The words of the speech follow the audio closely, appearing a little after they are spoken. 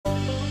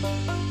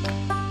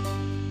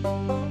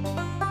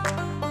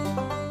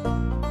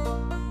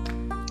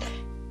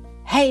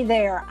Hey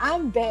there,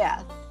 I'm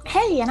Beth.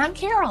 Hey, and I'm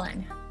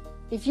Carolyn.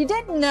 If you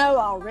didn't know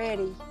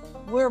already,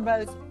 we're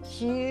both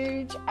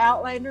huge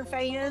Outlander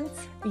fans.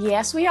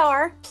 Yes, we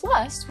are.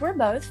 Plus, we're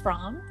both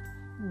from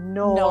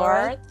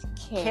North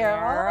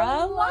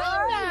Carolina.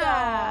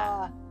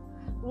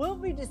 We'll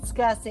be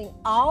discussing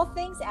all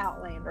things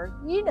Outlander,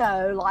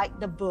 like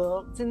the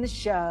books and the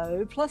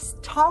show, plus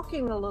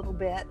talking a little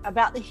bit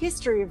about the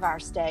history of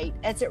our state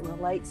as it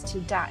relates to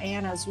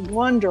Diana's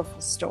wonderful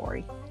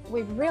story.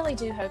 We really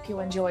do hope you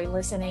enjoy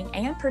listening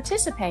and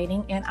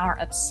participating in our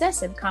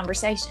obsessive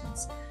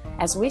conversations.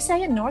 As we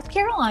say in North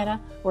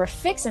Carolina, we're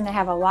fixing to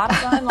have a lot of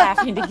fun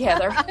laughing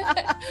together.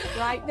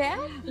 Right, Beth?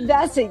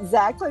 That's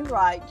exactly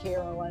right,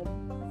 Carolyn.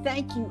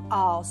 Thank you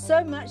all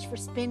so much for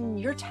spending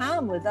your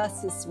time with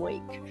us this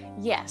week.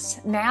 Yes,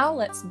 now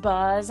let's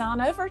buzz on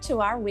over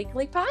to our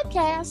weekly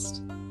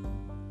podcast.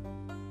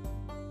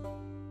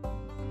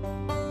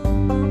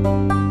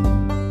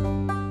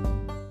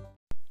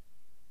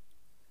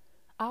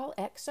 All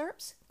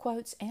excerpts,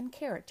 quotes, and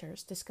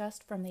characters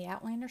discussed from the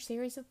Outlander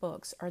series of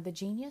books are the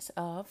genius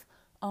of,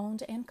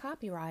 owned and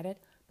copyrighted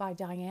by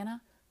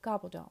Diana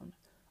Gabaldon.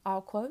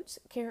 All quotes,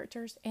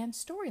 characters, and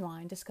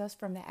storyline discussed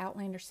from the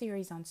Outlander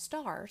series on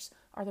Starz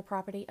are the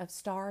property of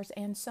Starz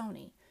and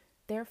Sony.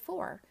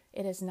 Therefore,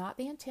 it is not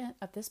the intent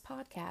of this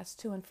podcast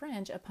to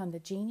infringe upon the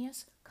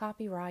genius,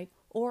 copyright,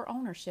 or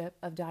ownership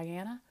of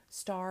Diana,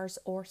 Starz,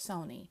 or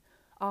Sony.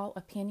 All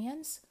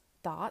opinions,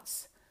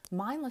 thoughts,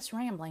 mindless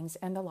ramblings,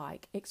 and the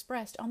like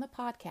expressed on the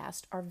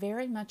podcast are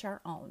very much our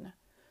own,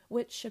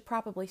 which should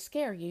probably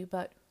scare you,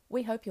 but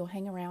we hope you'll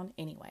hang around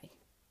anyway.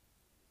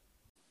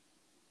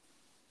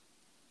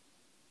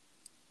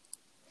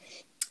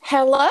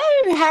 Hello,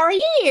 how are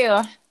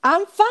you?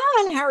 I'm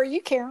fine. How are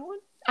you, Carolyn?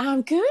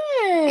 I'm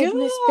good,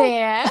 Miss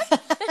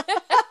Beth.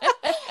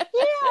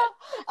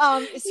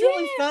 It's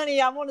really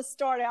funny. I want to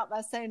start out by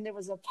saying there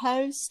was a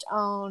post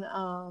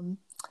on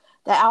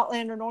the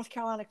Outlander North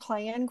Carolina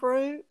Clan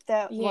group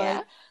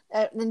it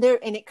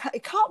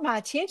caught my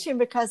attention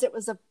because it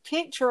was a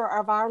picture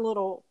of our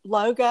little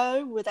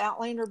logo with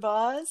Outlander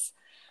Buzz.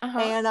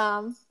 And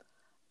I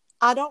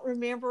don't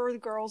remember the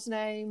girl's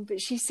name,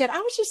 but she said, I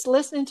was just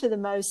listening to the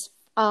most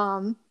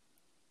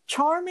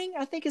charming,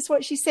 I think is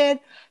what she said,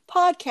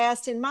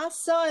 podcast, and my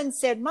son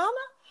said, Mama,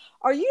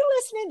 are you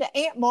listening to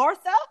Aunt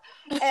Martha?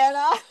 And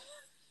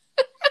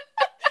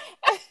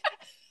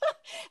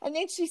and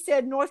then she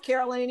said North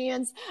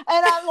Carolinians,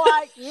 and I'm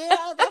like,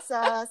 yeah, that's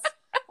us.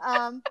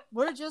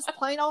 We're just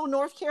plain old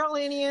North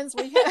Carolinians.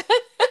 We have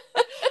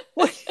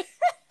an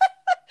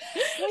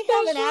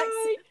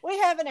accent. We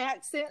have an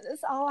accent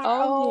that's all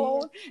our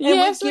own. Yeah. And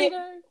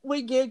yes,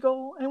 we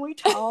giggle and we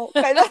talk.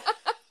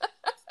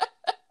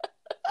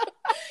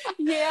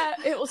 Yeah,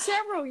 it was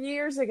several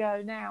years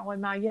ago now when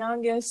my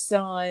youngest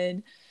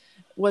son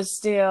was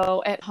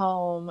still at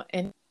home,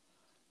 and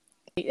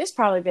it's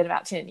probably been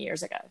about 10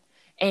 years ago.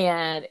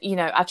 And,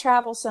 I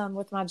travel some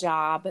with my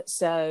job,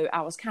 so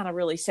I was kind of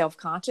really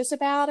self-conscious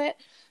about it.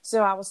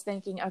 So I was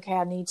thinking, okay,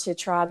 I need to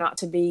try not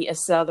to be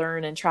as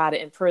Southern and try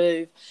to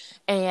improve.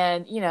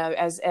 And,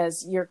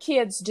 as your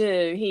kids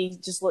do, he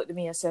just looked at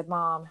me and said,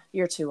 Mom,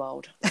 you're too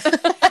old.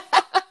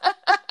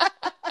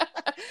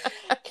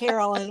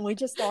 Carolyn, we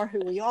just are who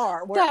we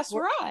are. That's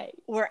right.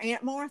 We're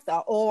Aunt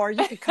Martha, or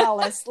you could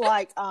call us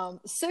like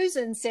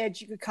Susan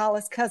said. You could call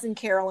us Cousin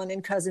Carolyn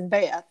and Cousin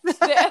Beth.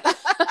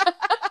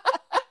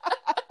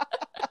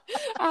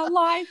 I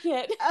like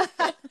it.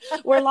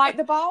 We're like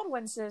the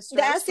Baldwin sisters.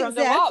 That's from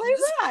exactly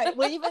right.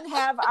 We even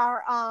have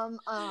our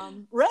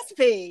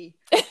recipe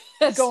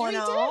going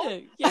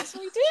on. Yes,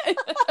 we do.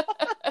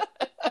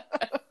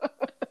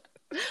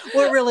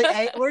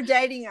 We're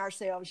dating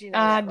ourselves,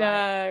 I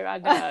know.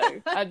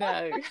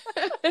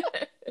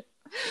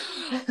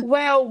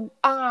 Well,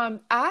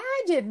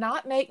 I did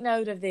not make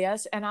note of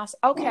this, and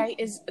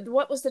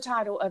what was the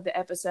title of the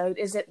episode?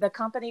 Is it The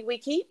Company We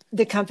Keep?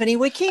 The Company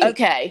We Keep.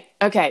 Okay.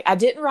 I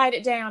didn't write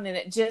it down, and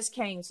it just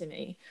came to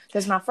me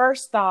because my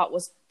first thought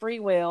was free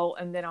will,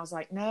 and then I was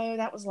like, no,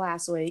 that was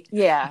last week.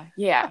 Yeah.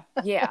 Okay.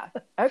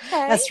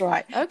 That's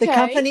right. Okay. The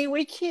Company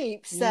We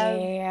Keep. So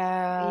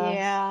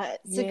yeah,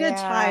 it's a good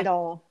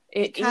title.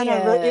 It kind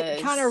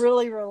of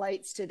really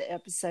relates to the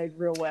episode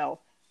real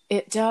well.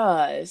 It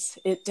does.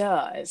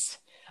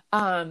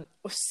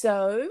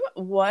 So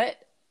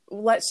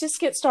let's just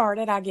get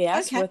started, I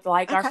guess, with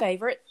our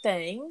favorite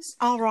things.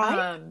 All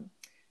right.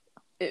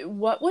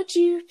 What would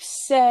you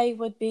say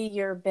would be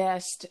your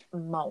best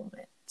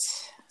moment?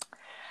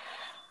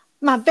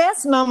 My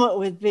best moment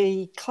would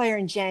be Claire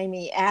and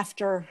Jamie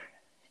after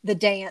the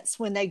dance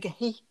when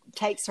he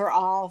takes her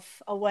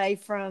off away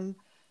from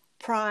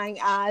prying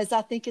eyes,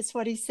 I think is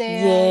what he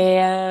said.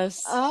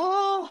 Yes.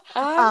 Oh,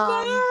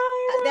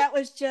 that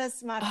was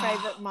just my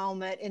favorite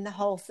moment in the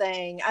whole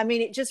thing. I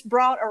mean, it just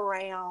brought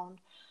around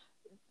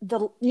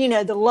the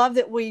love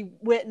that we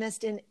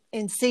witnessed in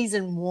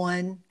season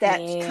 1 that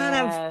kind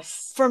of,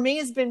 for me,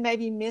 has been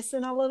maybe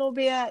missing a little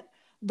bit.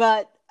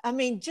 But I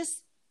mean,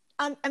 just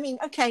I mean,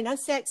 okay, no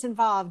sex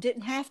involved,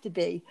 didn't have to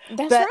be,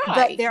 That's but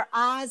right. their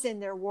eyes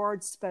and their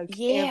words spoke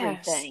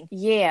everything.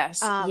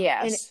 Yes. And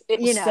It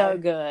was so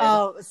good.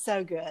 oh, it was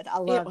so good. I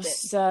It loved was it.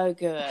 so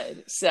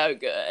good. So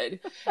good.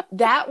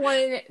 That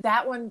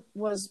one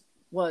was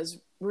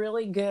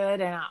really good.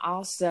 And I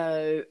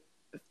also,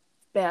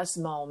 best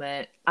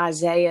moment,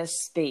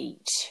 Isaiah's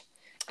speech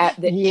at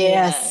the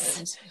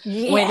end.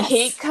 When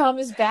he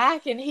comes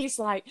back and he's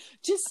like,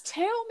 just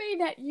tell me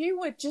that you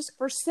would just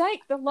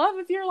forsake the love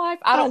of your life.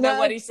 I don't know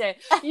what he said,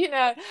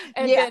 and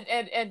then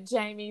and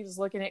Jamie's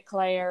looking at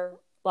Claire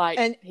like,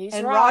 and he's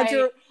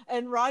right.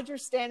 Roger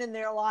standing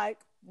there like,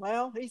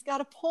 well, he's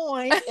got a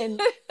point. And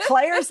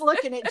Claire's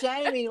looking at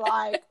Jamie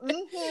like,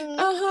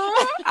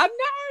 I know.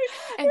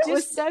 And it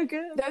was so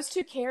good. Those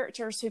two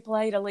characters who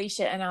played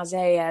Alicia and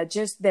Isaiah,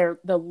 just the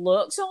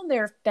looks on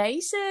their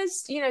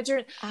faces,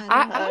 during,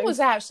 I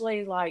was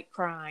actually like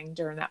crying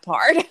during that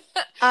part.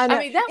 I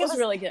mean, that was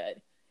really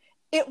good.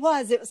 It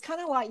was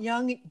kind of like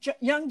young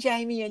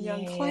Jamie and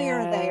young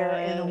Claire there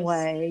in a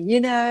way,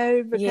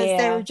 because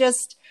they were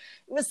just,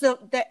 it was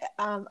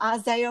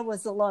Isaiah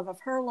was the love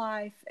of her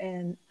life,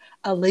 and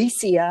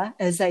Alicia,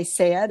 as they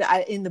said,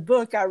 in the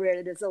book I read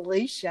it as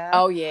Alicia.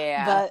 Oh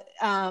yeah. But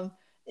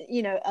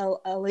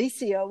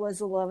Alicia was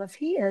the love of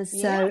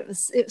his. So it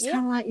was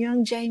kind of like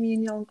young Jamie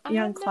and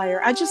young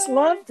Claire. I just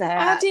loved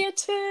that. I did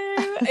too.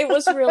 It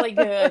was really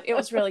good. It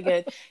was really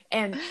good.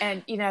 And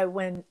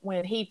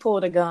when he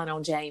pulled a gun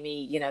on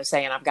Jamie,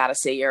 saying I've got to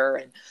see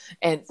her,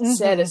 and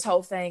said his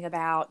whole thing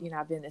about,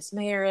 I've been in this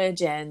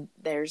marriage and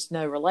there's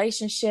no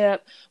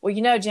relationship. Well,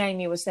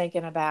 Jamie was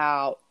thinking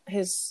about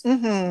his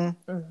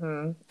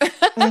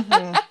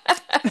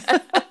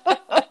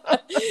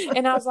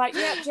and I was like,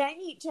 yeah,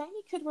 Jamie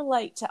could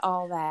relate to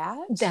all that.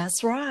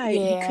 That's right.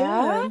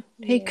 Yeah.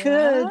 He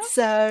could.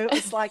 So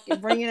it's like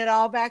bringing it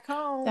all back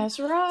home. That's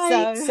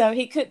right. So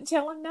he couldn't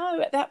tell him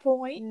no at that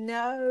point.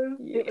 No,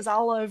 it was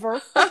all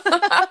over.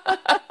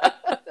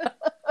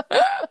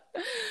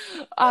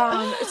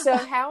 So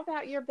how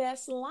about your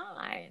best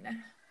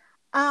line?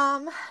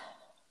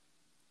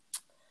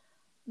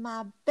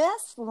 My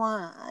best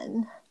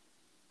line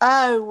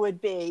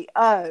would be,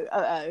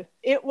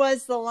 it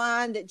was the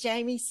line that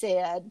Jamie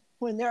said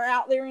when they're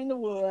out there in the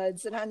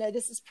woods. And I know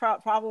this is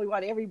probably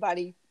what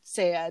everybody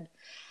said.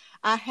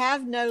 I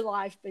have no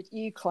life but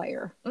you,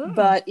 Claire.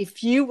 But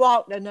if you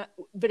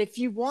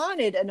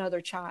wanted another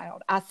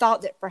child, I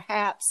thought that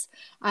perhaps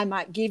I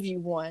might give you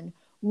one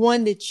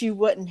that you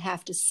wouldn't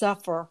have to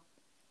suffer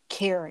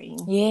carrying.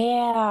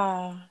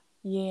 Yeah.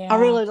 I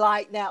really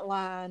like that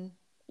line.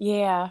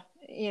 Yeah.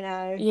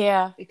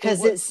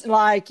 Because it's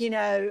like,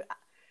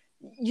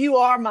 you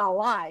are my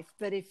life,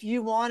 but if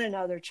you want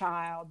another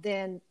child,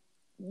 then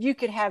you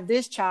could have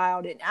this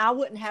child and I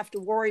wouldn't have to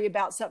worry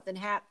about something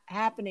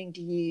happening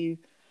to you,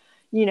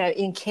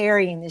 in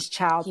carrying this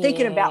child,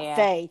 thinking about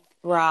faith.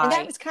 Right. And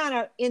that was kind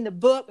of in the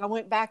book. I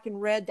went back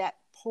and read that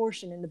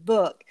portion in the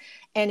book,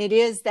 and it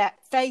is that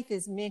faith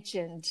is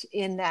mentioned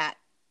in that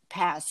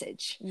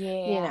passage.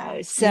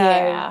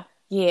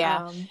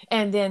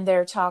 And then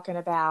they're talking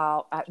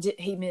about,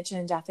 he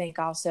mentioned, I think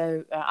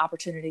also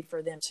opportunity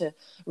for them to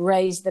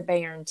raise the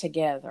bairn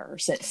together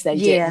since they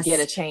didn't get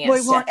a chance.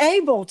 We weren't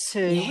able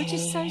to, which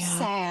is so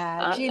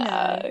sad,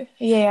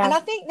 Yeah. And I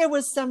think there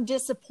was some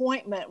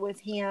disappointment with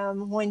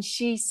him when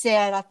she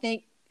said, I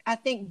think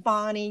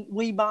Bonnie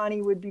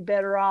would be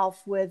better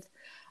off with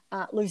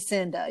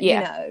Lucinda.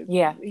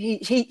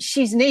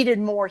 She's needed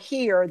more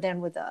here than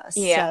with us.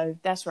 So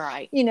that's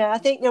right. I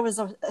think there was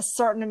a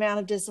certain amount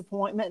of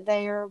disappointment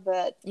there,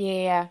 but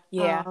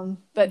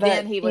but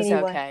then he was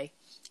okay.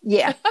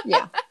 Yeah.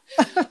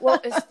 Well,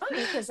 it's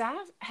funny because I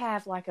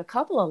have like a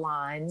couple of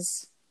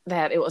lines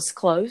that it was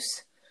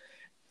close,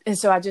 and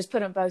so I just put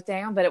them both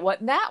down, but it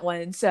wasn't that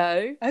one.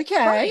 So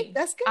okay,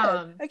 that's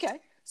good. Okay.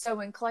 So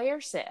when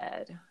Claire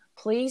said,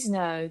 "Please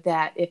know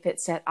that if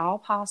it's at all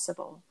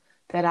possible,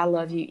 that I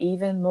love you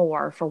even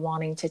more for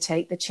wanting to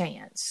take the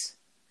chance."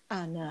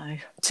 I know.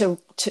 To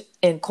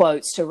in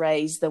quotes, to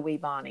raise the wee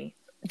Bonnie.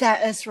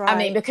 That is right. I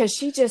mean, because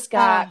she just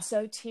got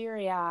so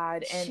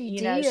teary-eyed, and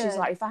she's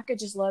like, if I could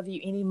just love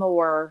you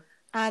anymore,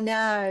 I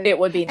know it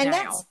would be and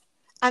now.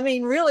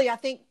 Really, I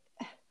think,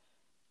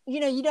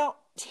 you don't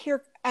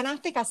hear, and I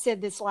think I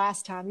said this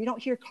last time, you don't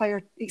hear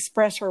Claire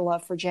express her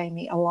love for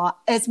Jamie a lot,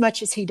 as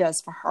much as he does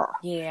for her.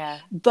 Yeah.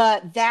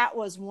 But that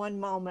was one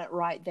moment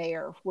right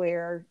there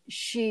where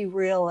she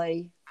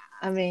really,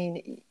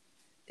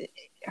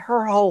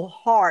 her whole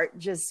heart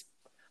just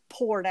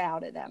poured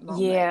out at that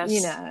moment. Yes.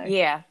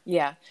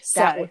 Yeah.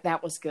 So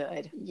that was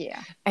good.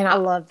 Yeah. And I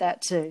love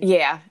that too.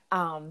 Yeah.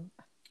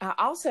 I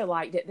also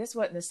liked it. This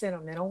wasn't a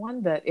sentimental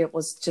one, but it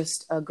was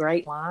just a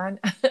great line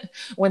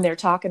when they're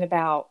talking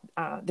about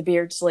the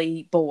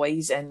Beardsley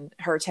boys and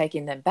her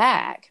taking them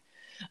back.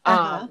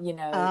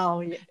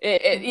 Jamie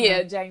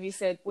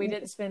said, we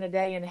didn't spend a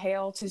day in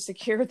hell to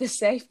secure the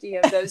safety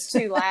of those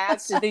two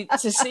lads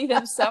to see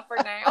them suffer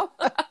now.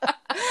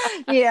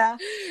 Yeah.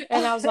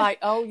 And I was like,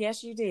 oh,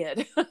 yes, you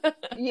did.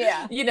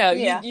 Yeah.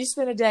 You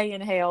spent a day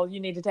in hell. You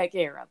need to take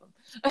care of them.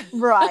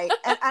 Right.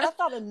 And I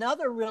thought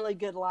another really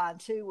good line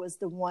too was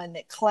the one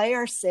that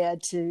Claire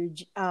said to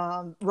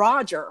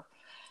Roger,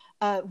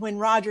 when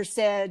Roger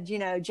said,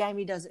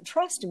 Jamie doesn't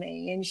trust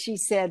me. And she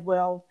said,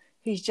 well,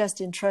 he's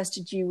just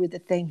entrusted you with the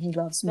thing he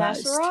loves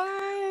most. That's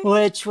right.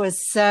 Which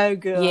was so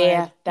good.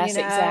 Yeah, that's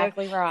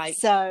exactly right.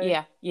 So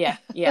yeah.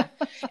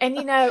 And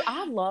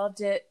I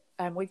loved it.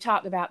 We've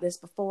talked about this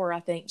before,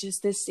 I think,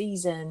 just this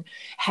season,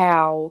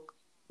 how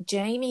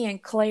Jamie and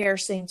Claire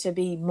seem to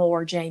be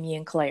more Jamie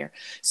and Claire.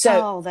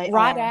 So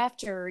right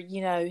after,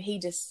 he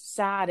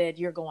decided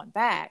you're going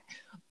back,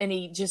 and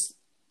he just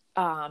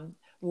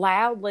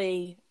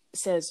loudly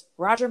says,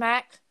 Roger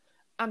Mack,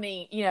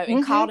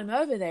 and called him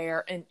over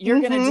there, and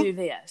you're going to do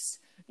this,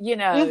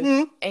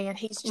 and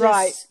he's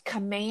just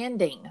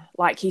commanding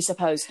like he's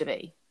supposed to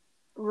be.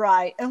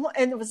 Right. And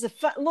it was a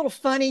little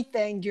funny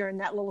thing during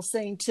that little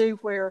scene too,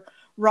 where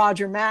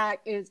Roger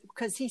Mack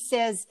because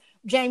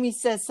Jamie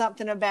says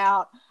something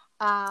about,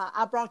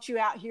 I brought you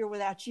out here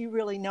without you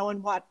really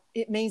knowing what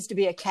it means to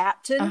be a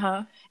captain.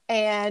 Uh-huh.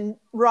 And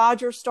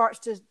Roger starts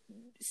to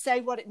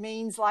say what it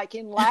means, like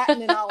in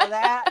Latin and all of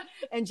that.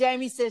 And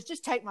Jamie says,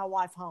 just take my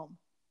wife home.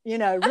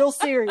 Real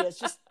serious.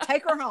 Just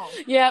take her home.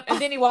 Yep.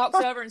 And then he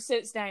walks over and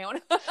sits down.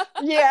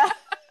 Yeah.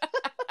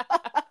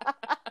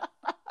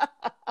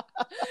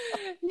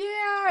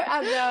 Yeah,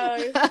 I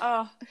know.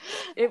 Oh,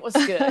 it was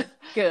good.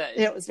 Good.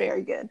 It was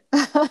very good.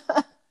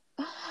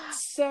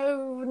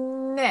 So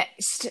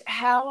next,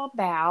 how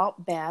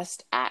about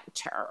Best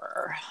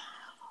Actor?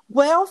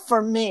 Well,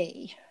 for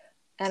me,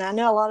 and I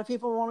know a lot of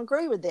people won't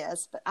agree with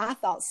this, but I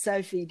thought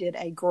Sophie did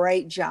a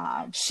great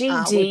job. She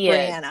did. With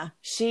Brianna.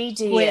 She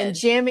did.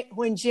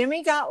 When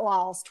Jimmy got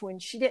lost, when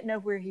she didn't know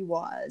where he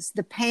was,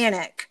 the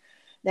panic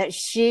that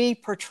she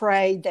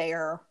portrayed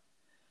there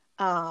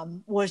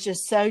was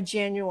just so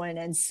genuine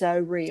and so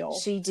real.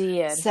 She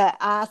did. So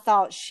I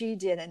thought she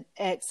did an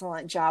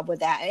excellent job with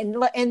that.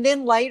 And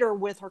then later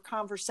with her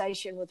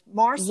conversation with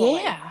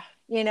Marceline,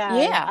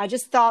 I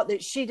just thought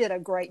that she did a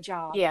great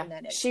job. Yeah, in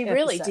that she episode.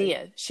 really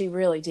did. She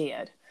really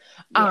did.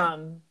 Yeah.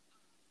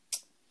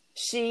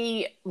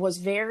 She was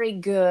very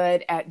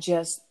good at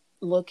just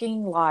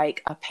looking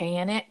like a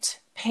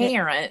panicked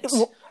parent.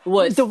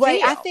 would the way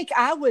feel. I think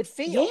I would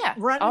feel, Yeah.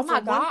 running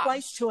from one gosh.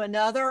 place to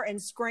another and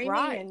screaming,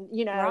 Right. and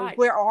Right.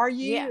 where are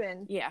you? Yeah.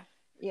 And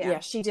Yeah,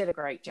 she did a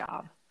great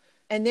job.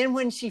 And then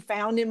when she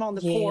found him on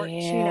the porch,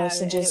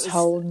 and just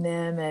holding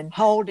him and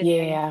holding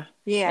him.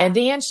 Yeah. And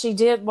then she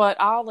did what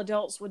all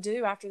adults would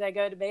do after they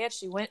go to bed.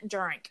 She went and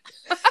drank.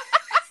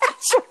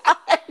 That's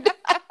right.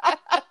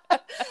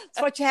 That's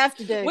what you have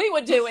to do. We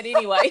would do it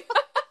anyway.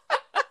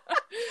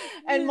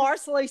 And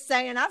Marceline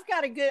saying, I've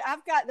got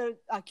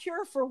a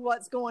cure for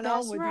what's going on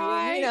with you.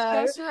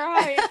 That's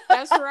right.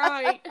 That's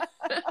right.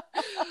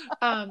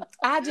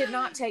 I did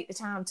not take the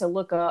time to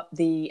look up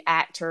the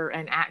actor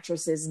and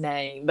actress's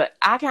name, but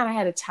I kind of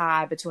had a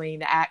tie between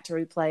the actor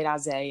who played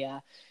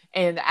Isaiah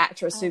and the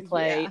actress who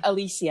played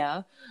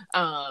Alicia.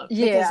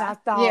 Because I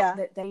thought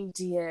that they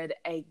did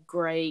a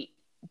great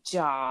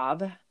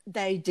job.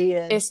 They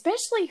did.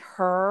 Especially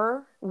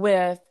her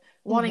with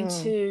wanting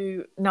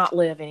to not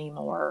live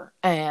anymore,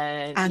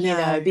 and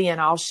being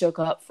all shook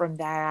up from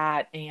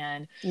that,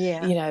 and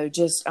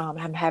just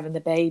I'm having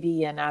the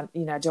baby, and I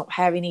don't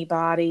have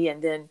anybody,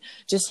 and then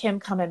just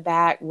him coming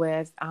back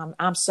with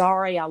I'm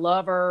sorry, I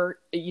love her,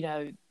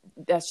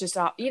 that's just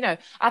all.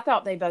 I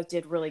thought they both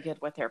did really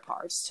good with their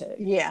parts too.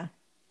 Yeah,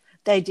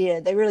 they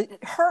did. They really,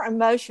 her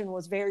emotion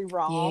was very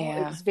raw.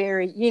 It was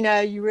very,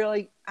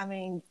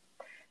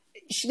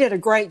 she did a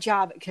great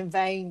job at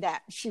conveying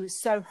that she was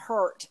so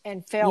hurt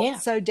and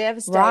felt so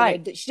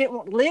devastated that she didn't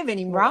want to live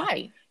anymore.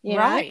 Right.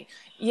 Right.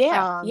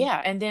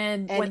 Yeah. And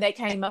then when they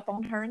came up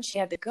on her and she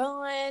had the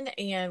gun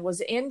and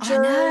was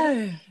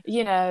injured,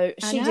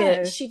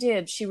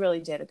 she really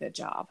did a good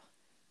job.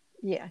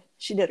 Yeah.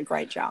 She did a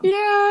great job.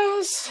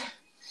 Yes.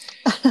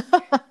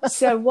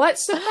 So what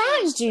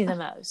surprised you the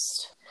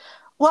most?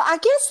 Well, I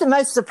guess the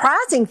most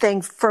surprising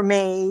thing for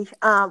me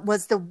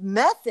was the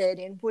method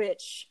in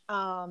which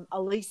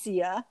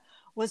Alicia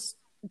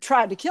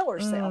tried to kill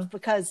herself,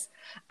 because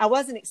I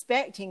wasn't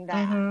expecting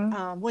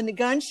that. When the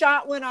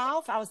gunshot went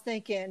off, I was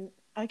thinking,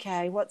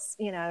 okay,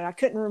 I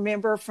couldn't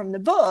remember from the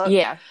book.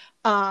 Yeah.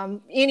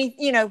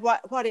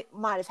 What it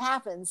might have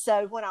happened.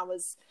 So when I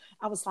was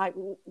like,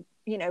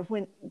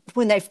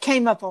 when they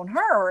came up on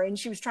her and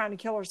she was trying to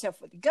kill herself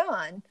with a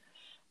gun.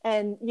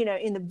 And,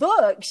 in the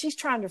book, she's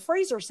trying to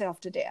freeze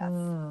herself to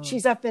death.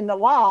 She's up in the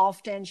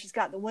loft and she's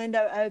got the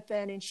window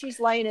open and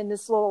she's laying in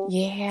this little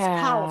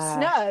pile of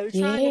snow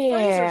trying to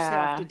freeze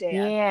herself to death.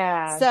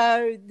 Yeah.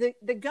 So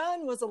the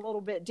gun was a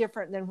little bit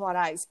different than what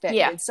I expected.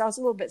 Yeah. So I was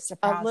a little bit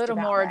surprised. A little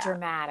more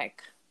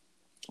dramatic.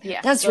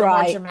 Yeah. That's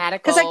right.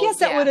 Because I guess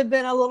that would have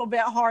been a little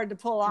bit hard to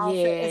pull off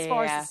as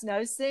far as the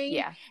snow scene.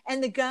 Yeah.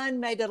 And the gun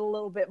made it a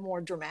little bit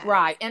more dramatic.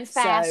 Right. And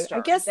faster. So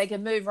I guess they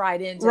could move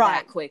right into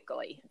that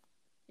quickly.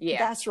 Yeah.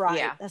 That's right.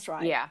 Yeah. That's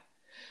right. Yeah.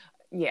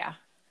 Yeah.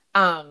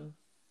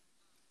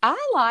 I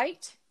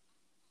liked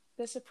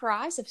the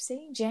surprise of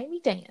seeing Jamie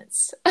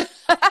dance.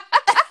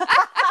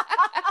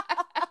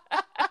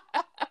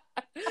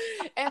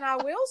 And I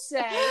will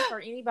say, for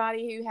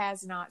anybody who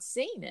has not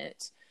seen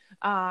it,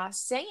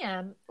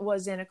 Sam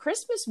was in a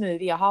Christmas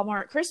movie, a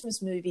Hallmark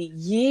Christmas movie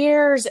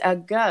years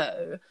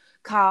ago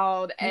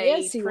called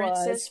A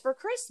Princess for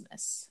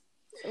Christmas.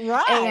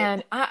 Right.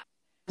 And I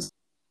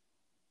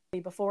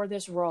before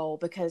this role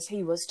because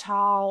he was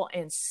tall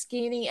and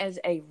skinny as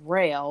a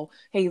rail.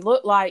 He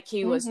looked like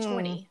he was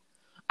 20.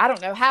 I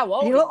don't know how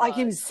old he looked like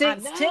he was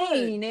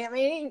 16. I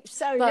mean,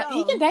 so but young.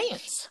 He can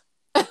dance.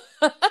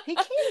 He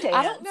can dance.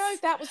 I don't know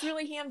if that was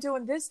really him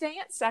doing this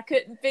dance. I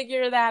couldn't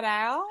figure that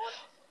out.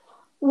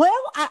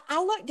 Well,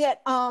 I looked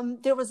at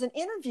there was an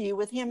interview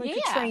with him and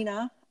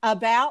Katrina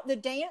about the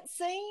dance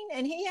scene,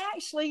 and he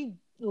actually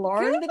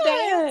learned to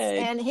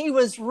dance, and he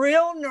was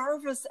real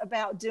nervous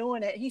about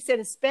doing it. He said,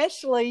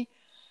 especially,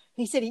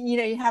 he said, you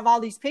know, you have all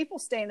these people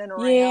standing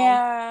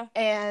around,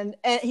 and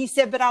he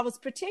said, but I was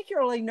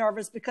particularly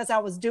nervous because I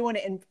was doing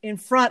it in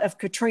front of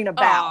Katrina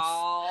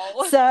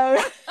Balfe. So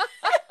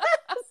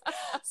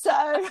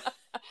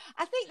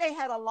I think they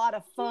had a lot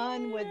of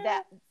fun with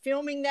that,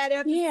 filming that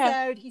episode.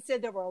 Yeah. He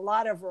said there were a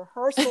lot of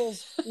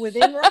rehearsals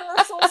within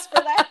rehearsals for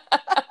that.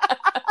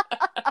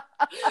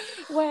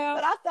 Well,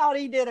 but I thought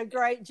he did a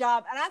great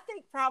job, and I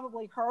think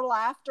probably her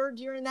laughter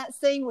during that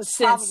scene was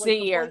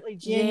sincere, probably completely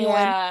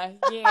genuine.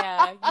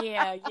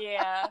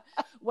 Yeah.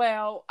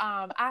 Well,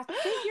 I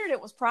figured it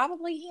was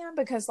probably him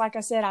because, like I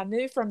said, I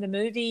knew from the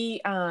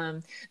movie,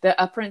 A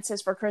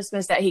Princess for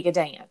Christmas, that he could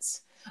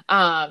dance.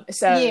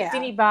 If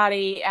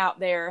anybody out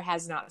there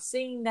has not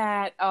seen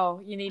that,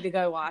 you need to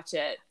go watch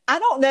it. I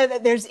don't know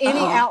that there's any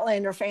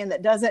Outlander fan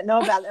that doesn't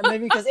know about that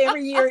movie because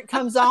every year it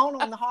comes on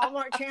the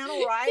Hallmark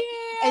Channel, right?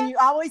 Yeah. And you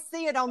always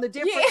see it on the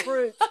different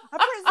groups. A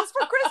Princess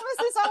for Christmas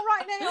is on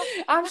right now.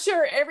 I'm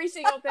sure every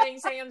single thing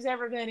Sam's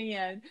ever been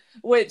in,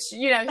 which,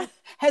 you know,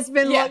 has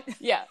been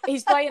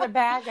he's playing a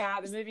bad guy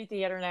at the movie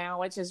theater now,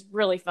 which is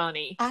really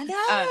funny. I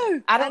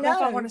know. I don't know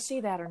if I want to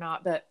see that or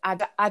not, but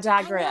I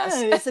digress.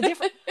 I know. It's a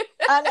different.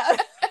 I know.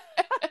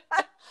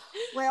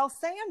 Well,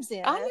 Sam's in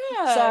it.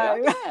 I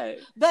know.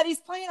 But he's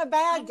playing a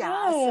bad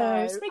guy. So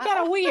it's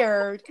kind of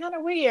weird.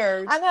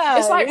 I know.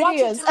 It's like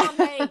watching Tom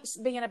Hanks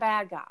being a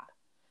bad guy.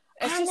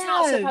 It's just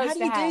not supposed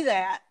to happen. How do you do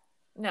that?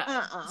 No.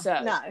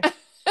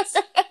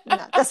 No,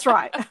 that's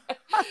right.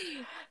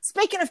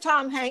 Speaking of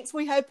Tom Hanks,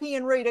 we hope he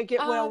and Rita get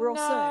well real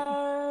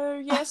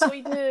soon. Yes,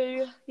 we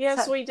do.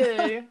 Yes, we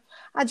do.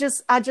 I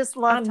just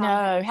love Tom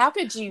Hanks. How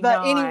could you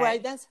But not?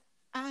 Anyway,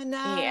 I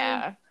know.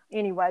 Yeah.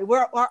 Anyway,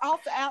 we're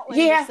off the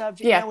Outlander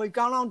subject now. We've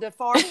gone on to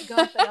Forrest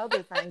Gump and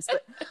other things.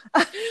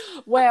 But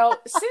well,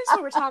 since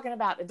we were talking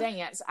about the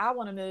dance, I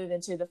want to move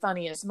into the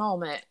funniest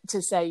moment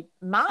to say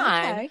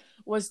mine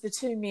was the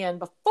two men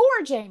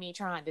before Jamie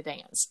trying to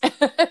dance.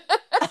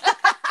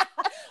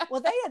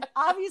 Well, they had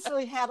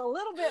obviously had a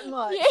little bit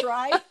much,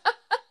 right?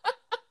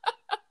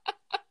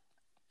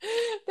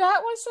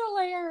 That was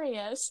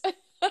hilarious.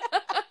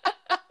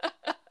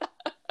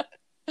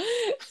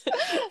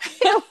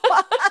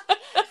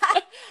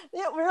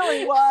 It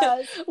really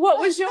was. What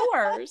was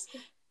yours?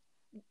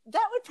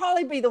 That would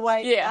probably be the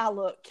way I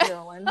look,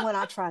 Carolyn, when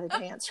I try to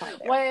dance right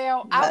there.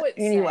 Well, I would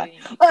anyway.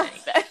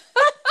 Say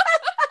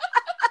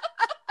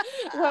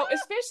well,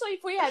 especially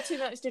if we had too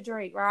much to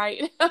drink,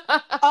 right?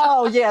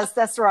 Oh, yes,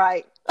 that's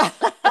right.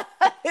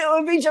 It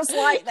would be just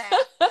like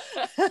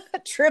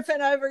that.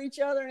 Tripping over each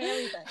other and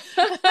everything.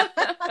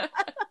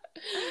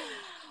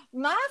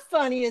 My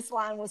funniest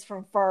line was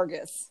from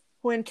Fergus.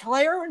 When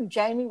Claire and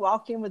Jamie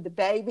walk in with the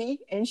baby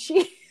and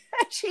she's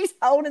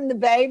holding the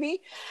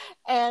baby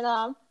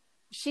and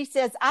she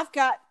says,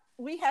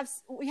 we have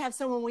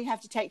someone we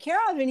have to take care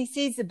of, and he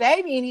sees the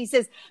baby and he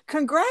says,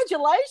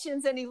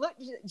 congratulations, and he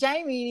looks at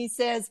Jamie and he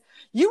says,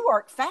 you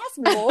work fast,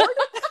 my lord.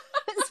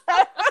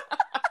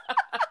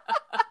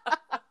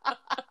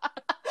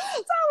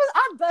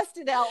 I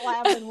busted out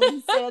laughing when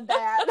he said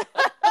that.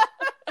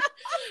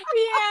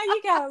 Yeah,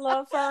 you gotta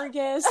love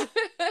Fergus.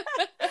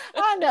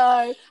 I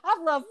know.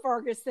 I've loved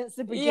Fergus since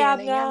the beginning. Yeah,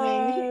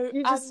 I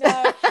mean, I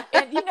know.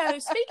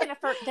 And speaking of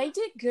Fergus, they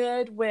did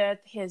good with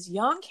his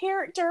young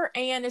character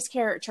and his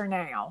character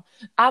now.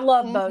 I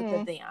love both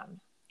of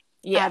them.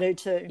 Yeah, I do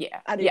too. Yeah,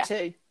 I do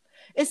too.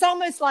 It's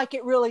almost like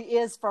it really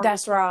is Fergus.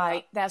 That's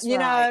right. That's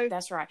right.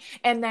 That's right.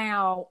 And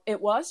now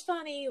it was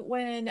funny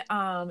when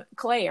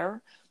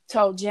Claire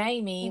told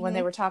Jamie when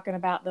they were talking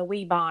about the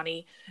wee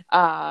Bonnie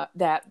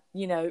that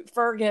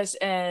Fergus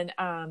and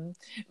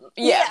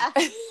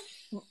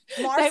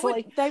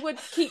they would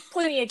keep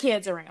plenty of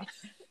kids around.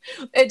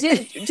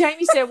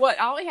 Jamie said what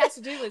all he has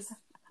to do is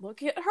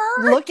look at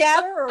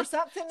her or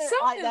something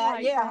like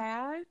that.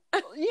 Yeah.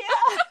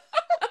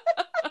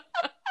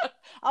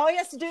 All he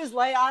has to do is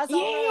lay eyes on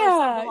her or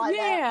something like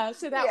that.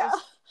 So that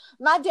was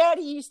my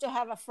daddy used to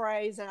have a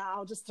phrase, and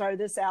I'll just throw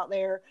this out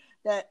there,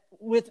 that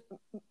with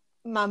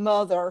my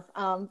mother,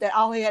 that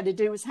all he had to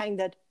do was hang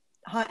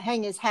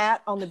his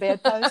hat on the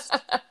bedpost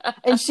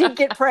and she'd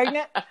get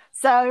pregnant.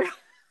 So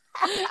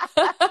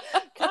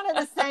kind of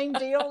the same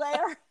deal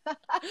there.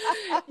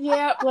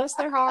 Yeah, bless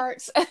their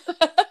hearts.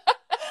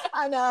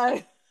 I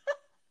know.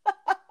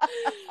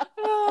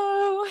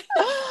 Oh.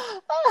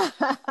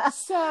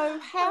 So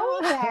how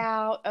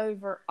about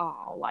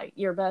overall, like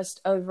your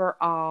best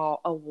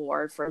overall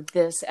award for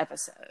this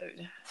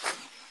episode?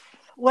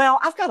 Well,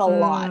 I've got a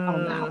lot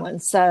on that one,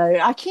 so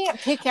I can't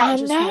pick out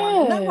just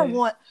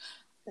one.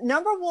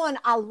 Number one,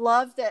 I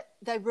love that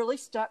they really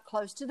stuck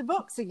close to the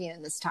books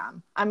again this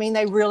time. I mean,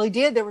 they really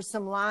did. There were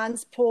some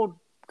lines pulled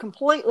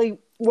completely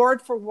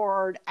word for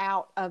word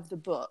out of the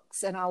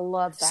books, and I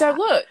love that. So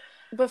look,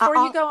 before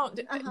you go on,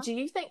 do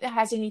you think that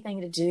has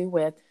anything to do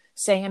with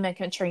Sam and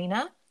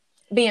Katrina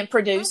being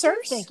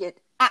producers?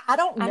 I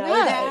don't know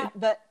that,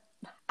 but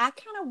I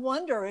kind of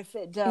wonder if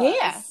it does.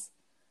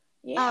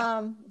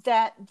 Yeah.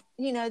 That,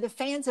 the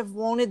fans have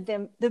wanted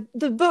them,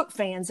 the book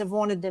fans have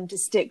wanted them to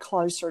stick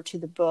closer to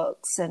the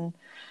books. And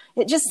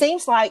it just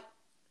seems like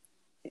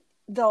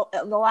the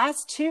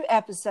last two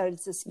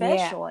episodes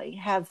especially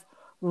have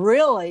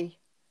really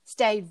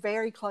stayed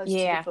very close to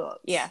the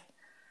books. Yeah.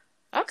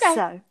 Okay.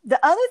 So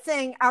the other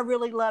thing I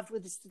really loved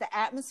was the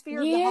atmosphere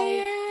of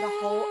the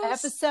whole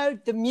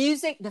episode, the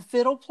music, the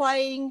fiddle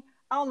playing.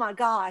 Oh my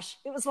gosh.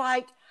 It was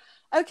like,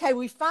 okay,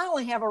 we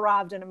finally have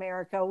arrived in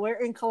America.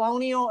 We're in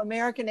colonial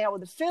America now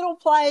with the fiddle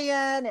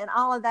playing and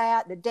all of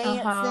that, the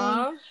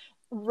dancing,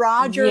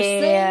 Roger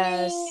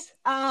singing.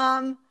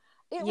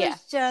 It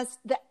was just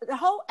the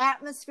whole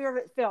atmosphere of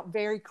it felt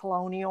very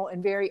colonial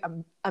and very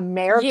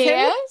American.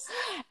 Yes.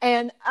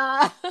 And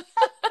I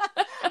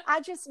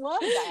just love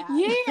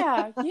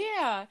that.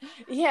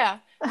 Yeah.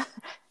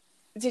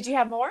 Did you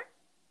have more?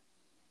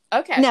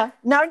 Okay. No,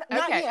 not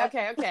yet.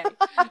 Okay.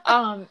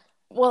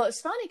 Well,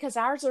 it's funny because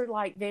ours are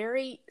like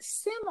very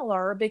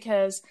similar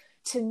because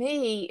to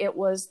me, it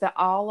was the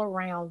all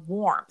around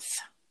warmth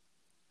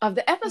of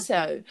the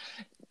episode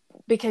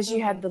because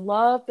you had the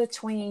love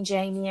between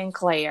Jamie and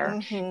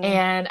Claire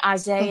and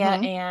Isaiah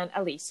and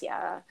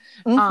Alicia.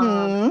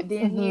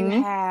 Then you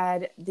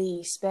had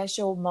the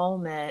special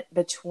moment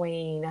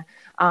between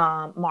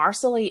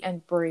Marcelly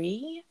and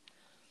Bree.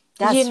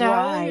 That's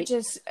right.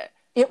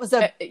 It was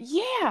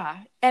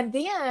and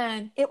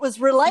then it was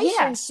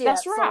relationships.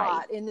 That's right. A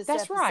lot in this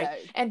that's episode.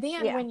 Right. And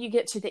then when you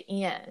get to the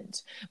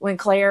end, when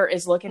Claire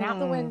is looking out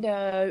the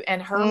window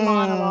and her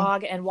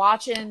monologue and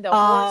watching the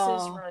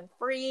horses run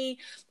free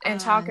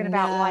and talking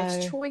about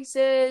life's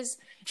choices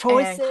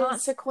and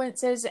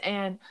consequences,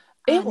 and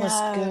it was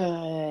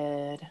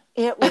good.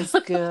 It was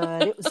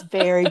good. It was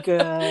very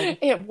good.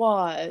 It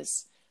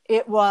was.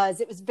 It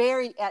was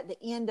very at the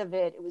end of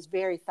it. It was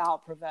very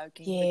thought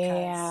provoking.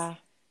 Yeah.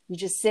 You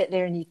just sit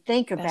there and you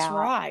think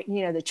about,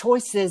 the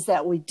choices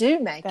that we do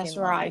make in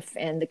life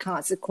and the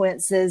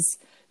consequences,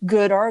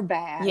 good or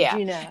bad. Yeah.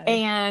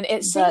 And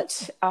it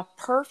seemed a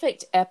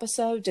perfect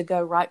episode to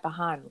go right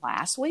behind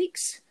last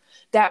week's.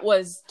 That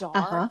was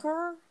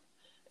darker.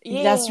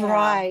 Yeah. That's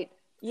right.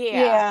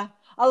 Yeah.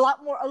 A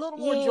little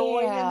more joy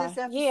in this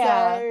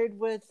episode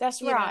with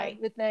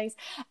with things.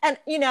 And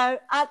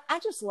I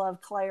just love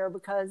Claire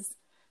because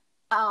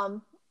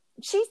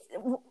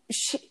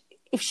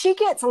if she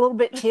gets a little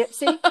bit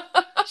tipsy,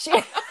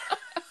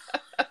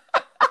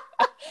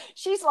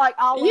 she's like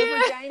all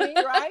over Jamie,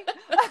 right?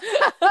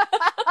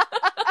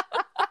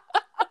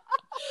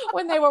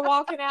 When they were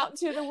walking out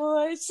into the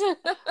woods.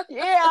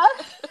 Yeah.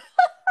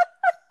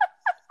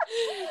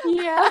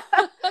 Yeah,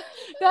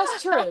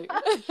 that's true.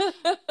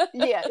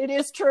 Yeah, it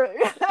is true.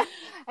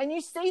 And you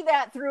see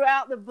that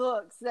throughout the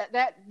books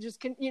that just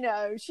can,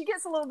 she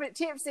gets a little bit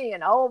tipsy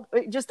and all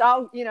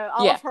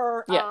of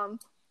her,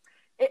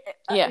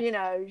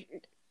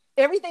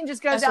 everything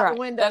just goes out the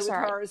window with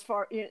her as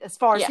far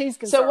as he's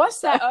concerned. So what's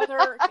that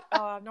other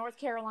North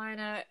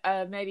Carolina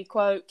maybe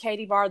quote?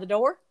 Katie bar the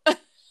door.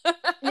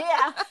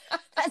 Yeah,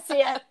 that's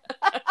it.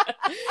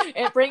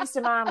 It brings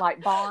to mind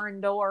like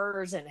barn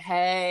doors and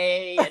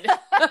hay and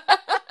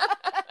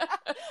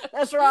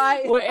that's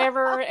right.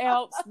 Whatever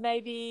else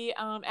may be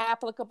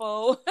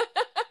applicable.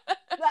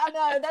 I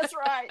know, that's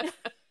right.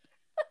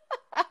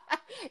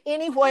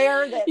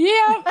 Anywhere that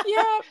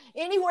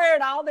anywhere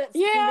at all that's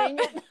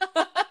convenient.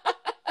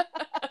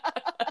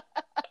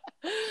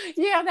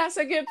 Yeah, that's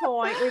a good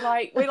point. We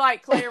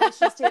like Claire when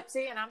she's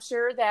tipsy, and I'm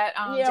sure that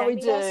Jamie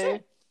we do. Does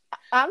too.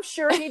 I'm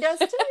sure he does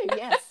too.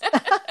 Yes.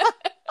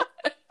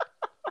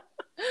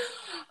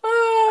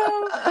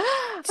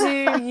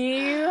 Do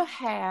you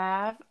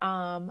have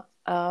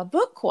a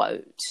book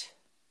quote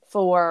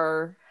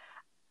for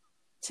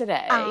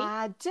today?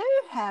 I do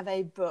have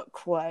a book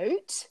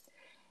quote.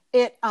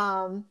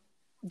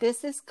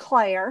 This is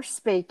Claire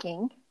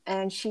speaking,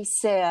 and she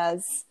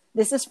says,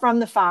 this is from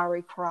The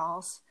Fiery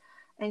Cross,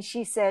 and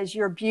she says,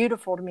 "You're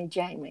beautiful to me,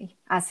 Jamie,"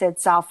 I said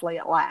softly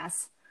at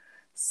last.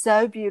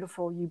 "So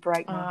beautiful, you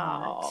break my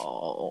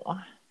heart."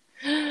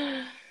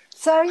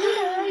 So,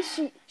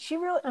 she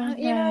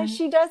really,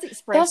 she does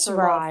express her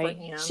love for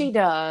him. She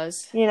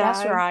does.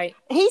 That's right.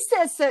 He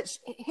says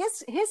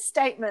his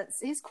statements,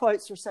 his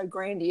quotes are so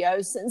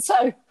grandiose and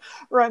so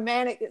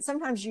romantic that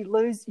sometimes you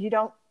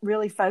don't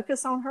really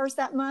focus on hers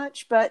that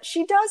much, but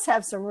she does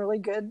have some really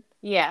good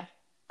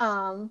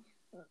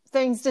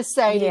things to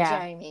say to Yeah.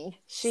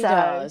 Jamie. She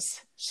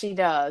does. She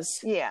does.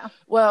 Yeah.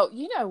 Well,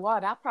 you know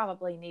what? I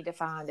probably need to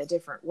find a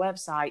different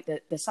website.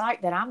 The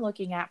site that I'm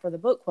looking at for the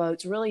book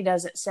quotes really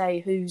doesn't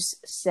say who's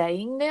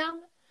saying them.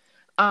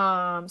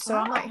 So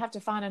I might have to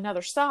find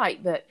another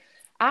site. But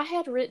I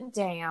had written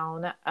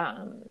down,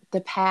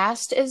 the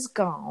past is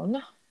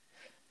gone,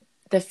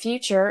 the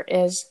future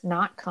is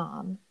not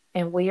come,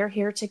 and we are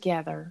here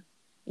together,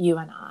 you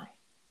and I.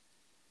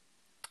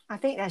 I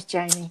think that's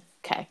Jamie.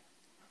 Okay.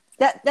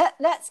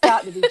 That's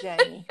got to be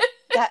Jamie.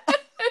 That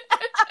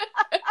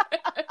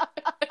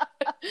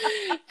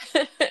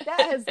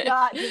has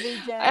got to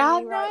be Jamie.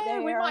 I know. Right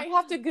there. We might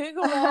have to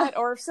Google that,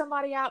 or if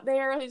somebody out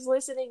there who's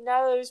listening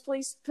knows,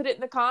 please put it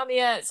in the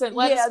comments and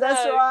let us know.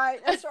 Yeah,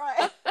 that's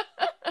right.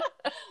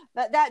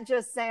 That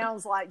just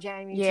sounds like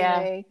Jamie to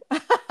me.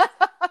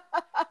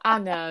 I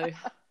know.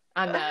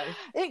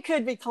 It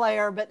could be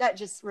Claire, but that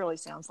just really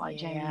sounds like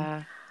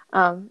Jamie.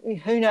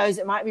 Who knows?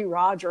 It might be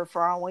Roger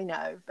for all we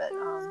know, but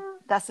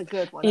that's a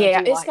good one.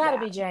 Yeah, it's got to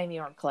be Jamie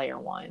or Claire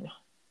one.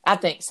 I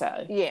think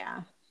so.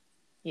 Yeah.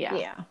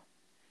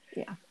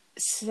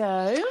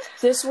 So,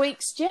 this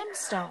week's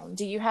gemstone,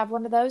 do you have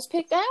one of those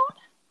picked out?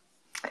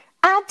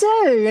 I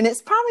do, and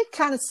it's probably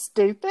kind of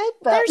stupid,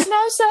 but there's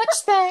no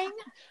such thing.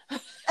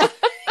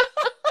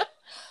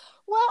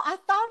 Well, I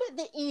thought at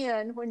the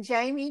end when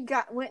Jamie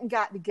went and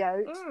got the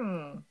goat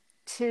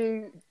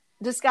to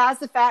disguise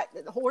the fact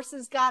that the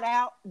horses got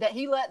out, that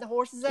he let the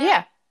horses out.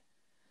 Yeah.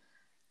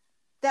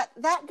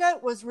 That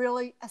goat was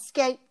really a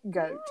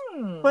scapegoat.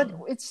 But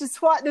it's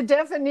just what the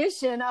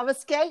definition of a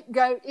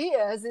scapegoat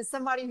is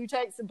somebody who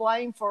takes the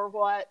blame for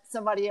what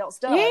somebody else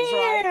does,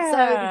 right?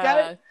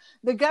 So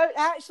the goat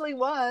actually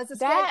was a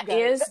scapegoat. That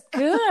is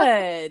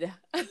good.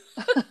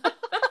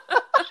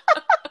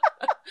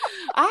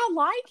 I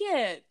like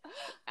it.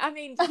 I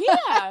mean,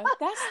 yeah,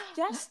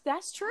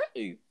 that's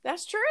true.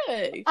 That's true.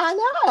 I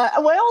know.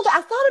 Well,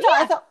 I thought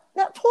about it. I thought,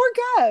 that poor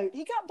goat,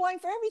 he got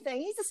blamed for everything.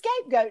 He's a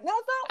scapegoat. No,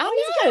 I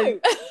know.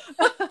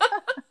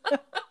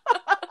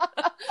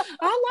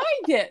 I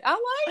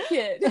like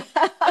it.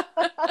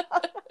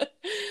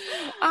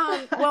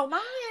 Well,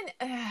 mine,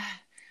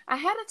 I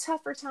had a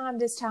tougher time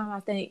this time,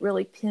 I think,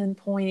 really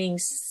pinpointing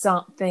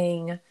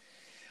something.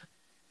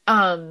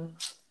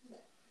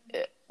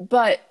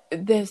 But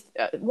the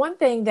one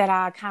thing that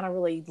I kind of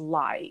really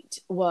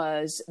liked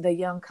was the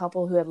young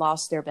couple who had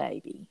lost their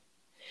baby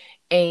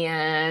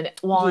and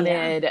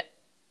wanted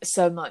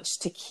so much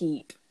to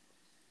keep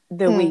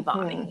the wee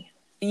Bonnie,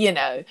 you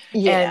know.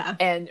 Yeah.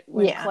 And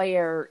when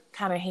Claire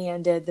kind of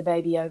handed the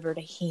baby over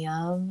to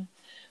him,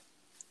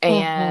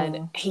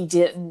 and he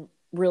didn't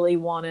really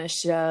want to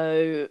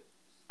show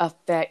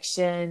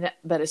affection,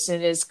 but as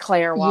soon as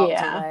Claire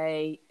walked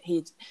away,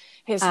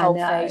 his whole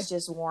face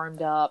just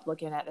warmed up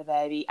looking at the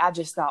baby. I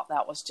just thought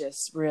that was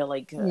just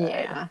really good.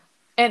 Yeah.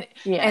 And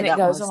it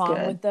goes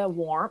along with the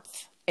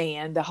warmth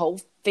and the whole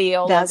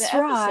feel of the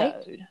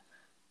episode.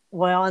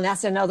 Well, and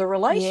that's another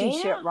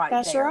relationship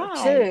there,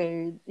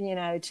 too, you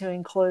know, to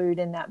include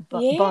in that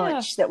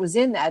bunch that was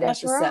in that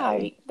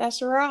episode.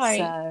 That's right.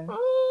 So,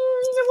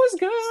 it was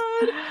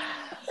good.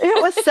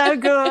 It was so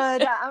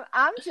good.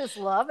 I'm just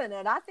loving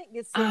it. I think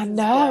this season's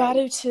I know. great. I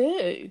do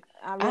too.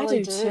 I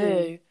really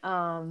do.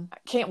 I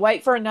can't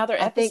wait for another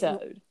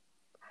episode.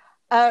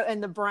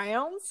 And the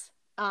Browns.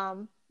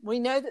 We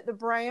know that the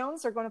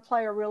Browns are going to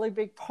play a really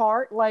big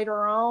part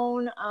later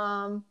on.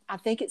 I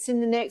think it's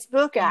in the next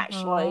book,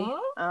 actually.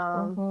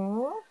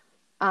 One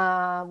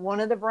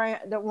of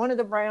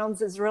the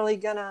Browns is really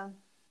going to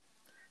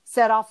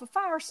set off a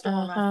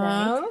firestorm,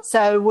 I think.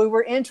 So we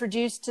were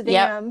introduced to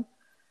them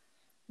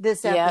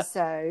this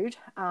episode.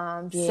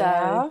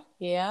 So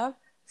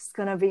it's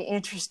going to be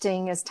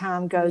interesting as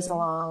time goes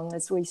along,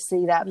 as we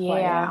see that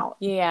play out.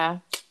 Yeah.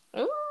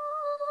 Ooh,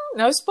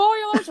 no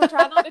spoilers. We're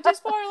trying not to do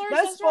spoilers.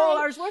 No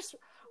spoilers.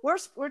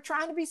 Right. We're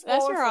trying to be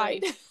spoiler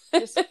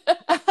That's right.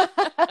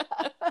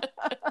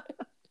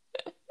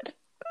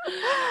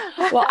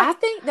 Well, I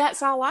think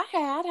that's all I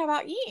had. How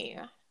about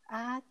you?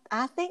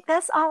 I think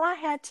that's all I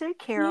had too,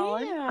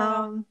 Carolyn.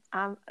 Yeah.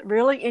 I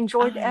really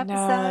enjoyed the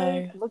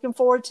episode. Looking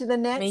forward to the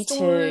next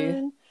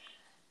one.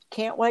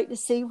 Can't wait to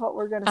see what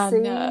we're going to see.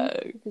 Know.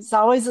 It's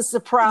always a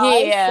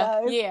surprise.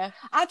 Yeah.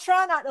 I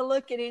try not to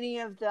look at any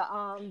of the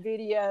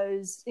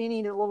videos, any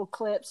of the little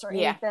clips or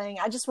anything.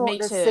 I just want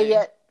to see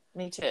it.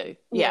 Me too.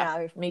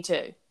 Yeah, me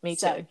too.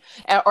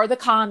 Or the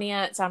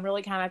comments. I'm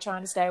really kind of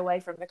trying to stay away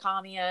from the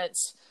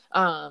comments.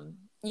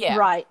 Yeah.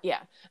 Right.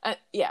 Yeah.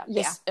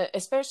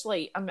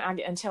 Especially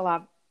until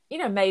I've,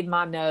 made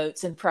my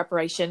notes in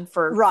preparation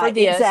for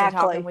this and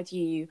talking with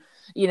you,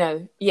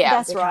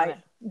 That's right.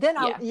 Then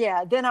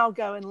I'll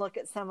go and look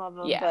at some of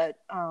them, but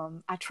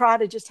I try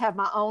to just have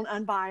my own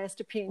unbiased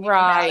opinion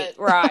about it.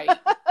 Right.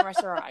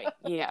 That's right.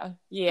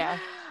 Yeah.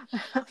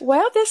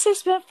 Well, this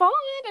has been fun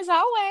as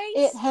always.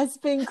 It has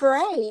been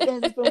great.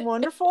 It has been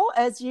wonderful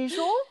as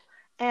usual.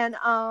 And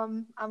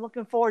I'm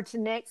looking forward to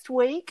next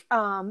week.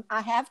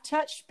 I have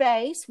touched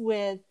base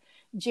with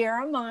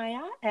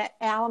Jeremiah at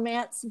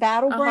Alamance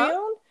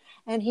Battleground.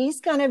 and he's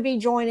going to be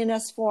joining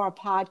us for a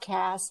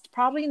podcast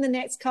probably in the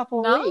next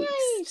couple of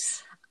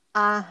weeks.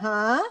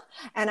 Uh-huh.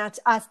 And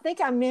I think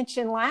I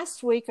mentioned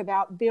last week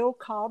about Bill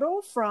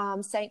Caudle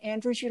from St.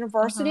 Andrews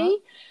University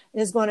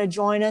is going to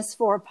join us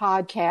for a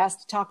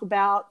podcast to talk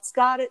about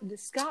the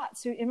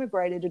Scots who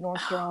immigrated to North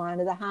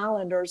Carolina, the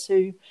Highlanders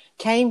who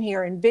came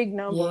here in big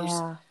numbers.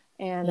 Yeah.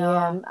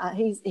 And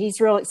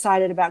he's real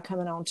excited about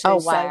coming on too. Oh,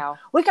 wow. So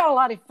we got a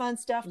lot of fun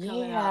stuff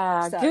coming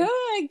up. Yeah,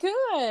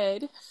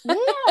 good. Yeah.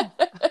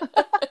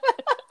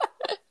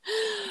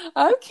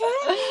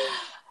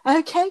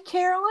 Okay,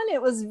 Carolyn,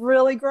 it was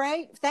really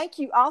great. Thank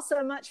you all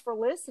so much for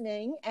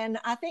listening. And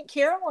I think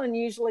Carolyn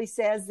usually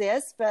says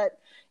this, but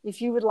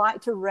if you would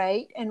like to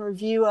rate and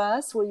review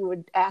us, we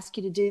would ask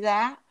you to do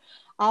that.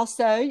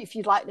 Also, if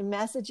you'd like to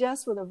message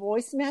us with a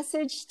voice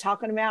message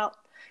talking about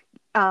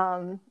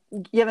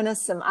giving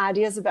us some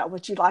ideas about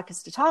what you'd like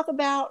us to talk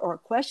about or a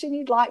question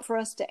you'd like for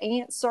us to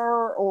answer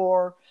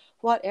or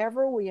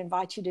whatever, we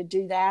invite you to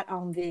do that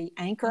on the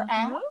Anchor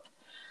app.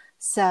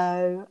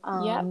 So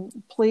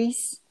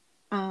please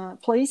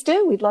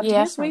do. We'd love to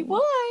hear from you. Yes, we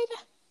would.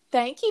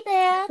 Thank you,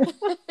 Beth.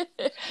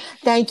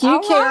 Thank you,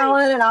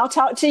 Carolyn, and I'll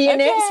talk to you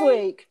next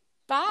week.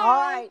 Bye.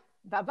 All right.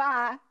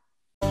 Bye-bye.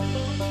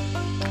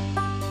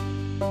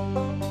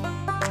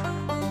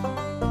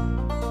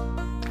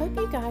 Hope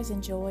you guys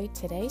enjoyed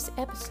today's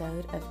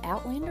episode of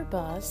Outlander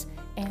Buzz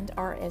and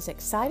are as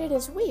excited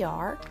as we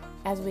are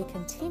as we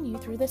continue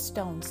through the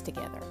stones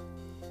together.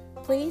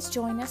 Please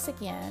join us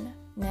again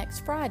next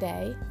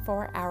Friday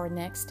for our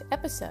next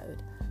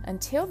episode.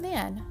 Until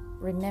then,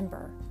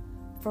 remember,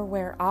 for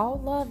where all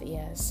love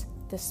is,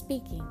 the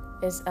speaking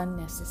is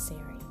unnecessary.